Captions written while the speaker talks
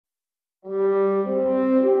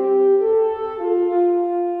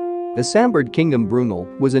Isambard Kingdom Brunel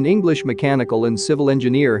was an English mechanical and civil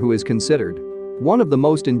engineer who is considered one of the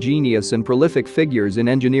most ingenious and prolific figures in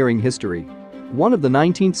engineering history. One of the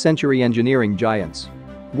 19th century engineering giants.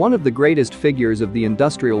 One of the greatest figures of the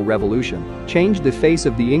Industrial Revolution, changed the face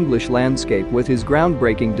of the English landscape with his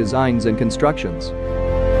groundbreaking designs and constructions.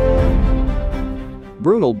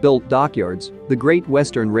 Brunel built dockyards, the Great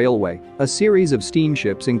Western Railway, a series of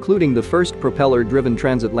steamships including the first propeller-driven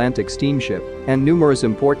transatlantic steamship, and numerous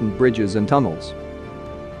important bridges and tunnels.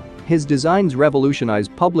 His designs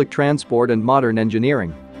revolutionized public transport and modern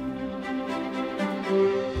engineering.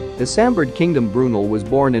 Isambard Kingdom Brunel was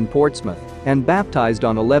born in Portsmouth and baptized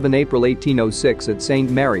on 11 April 1806 at St.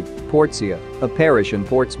 Mary, Portsea, a parish in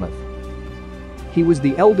Portsmouth. He was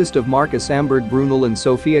the eldest of Marc Isambard Brunel and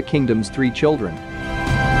Sophia Kingdom's 3 children.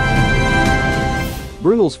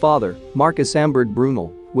 Brunel's father, Marc Isambard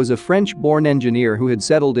Brunel, was a French-born engineer who had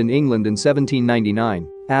settled in England in 1799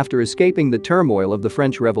 after escaping the turmoil of the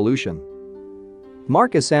French Revolution.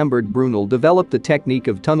 Marc Isambard Brunel developed the technique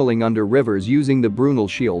of tunneling under rivers using the Brunel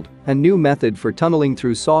shield, a new method for tunneling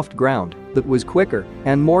through soft ground that was quicker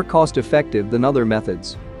and more cost-effective than other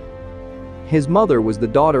methods. His mother was the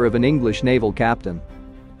daughter of an English naval captain.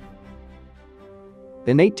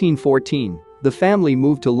 In 1814, the family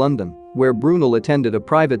moved to London, where Brunel attended a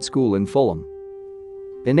private school in Fulham.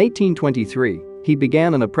 In 1823, he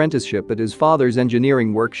began an apprenticeship at his father's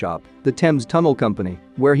engineering workshop, the Thames Tunnel Company,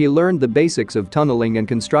 where he learned the basics of tunneling and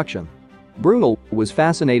construction. Brunel was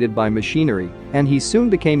fascinated by machinery, and he soon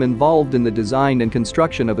became involved in the design and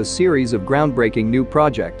construction of a series of groundbreaking new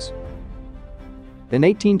projects. In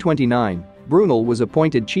 1829, Brunel was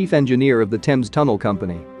appointed chief engineer of the Thames Tunnel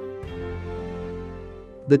Company.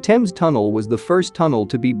 The Thames Tunnel was the first tunnel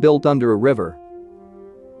to be built under a river.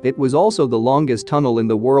 It was also the longest tunnel in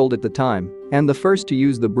the world at the time and the first to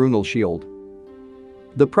use the Brunel shield.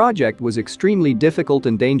 The project was extremely difficult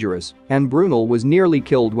and dangerous, and Brunel was nearly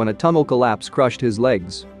killed when a tunnel collapse crushed his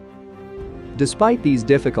legs. Despite these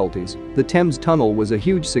difficulties, the Thames Tunnel was a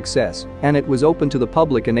huge success, and it was opened to the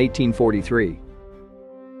public in 1843.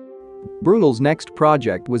 Brunel's next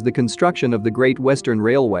project was the construction of the Great Western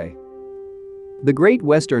Railway. The Great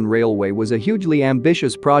Western Railway was a hugely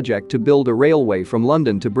ambitious project to build a railway from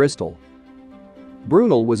London to Bristol.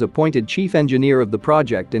 Brunel was appointed chief engineer of the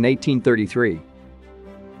project in 1833.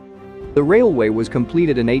 The railway was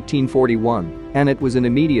completed in 1841, and it was an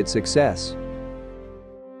immediate success.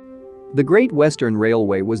 The Great Western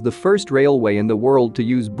Railway was the first railway in the world to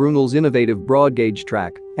use Brunel's innovative broad-gauge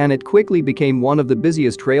track, and it quickly became one of the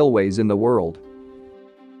busiest railways in the world.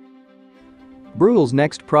 Brunel's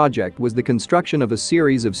next project was the construction of a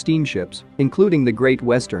series of steamships, including the Great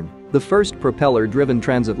Western, the first propeller-driven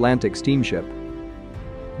transatlantic steamship.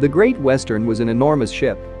 The Great Western was an enormous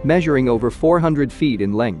ship, measuring over 400 feet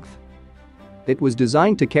in length. It was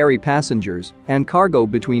designed to carry passengers and cargo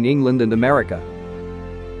between England and America.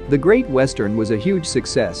 The Great Western was a huge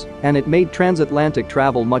success, and it made transatlantic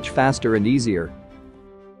travel much faster and easier.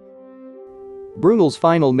 Brunel's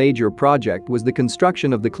final major project was the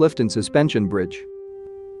construction of the Clifton Suspension Bridge.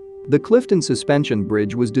 The Clifton Suspension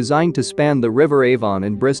Bridge was designed to span the River Avon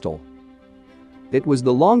in Bristol. It was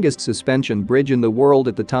the longest suspension bridge in the world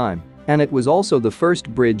at the time, and it was also the first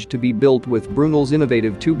bridge to be built with Brunel's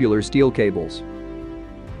innovative tubular steel cables.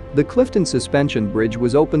 The Clifton Suspension Bridge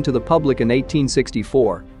was opened to the public in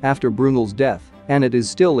 1864, after Brunel's death, and it is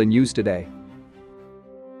still in use today.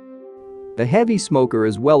 A heavy smoker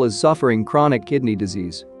as well as suffering chronic kidney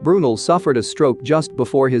disease, Brunel suffered a stroke just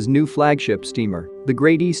before his new flagship steamer, the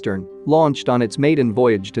Great Eastern, launched on its maiden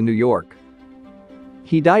voyage to New York.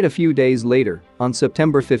 He died a few days later, on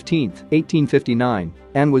September 15, 1859,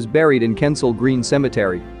 and was buried in Kensal Green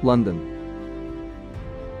Cemetery, London.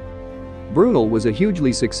 Brunel was a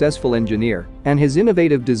hugely successful engineer, and his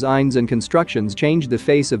innovative designs and constructions changed the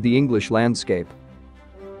face of the English landscape.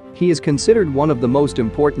 He is considered one of the most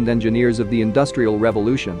important engineers of the Industrial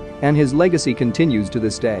Revolution, and his legacy continues to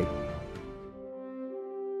this day.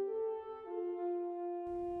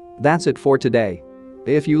 That's it for today.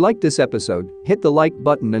 If you liked this episode, hit the like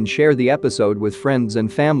button and share the episode with friends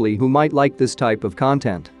and family who might like this type of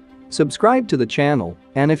content. Subscribe to the channel,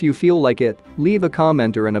 and if you feel like it, leave a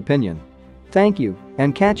comment or an opinion. Thank you,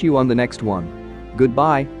 and catch you on the next one.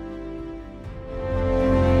 Goodbye.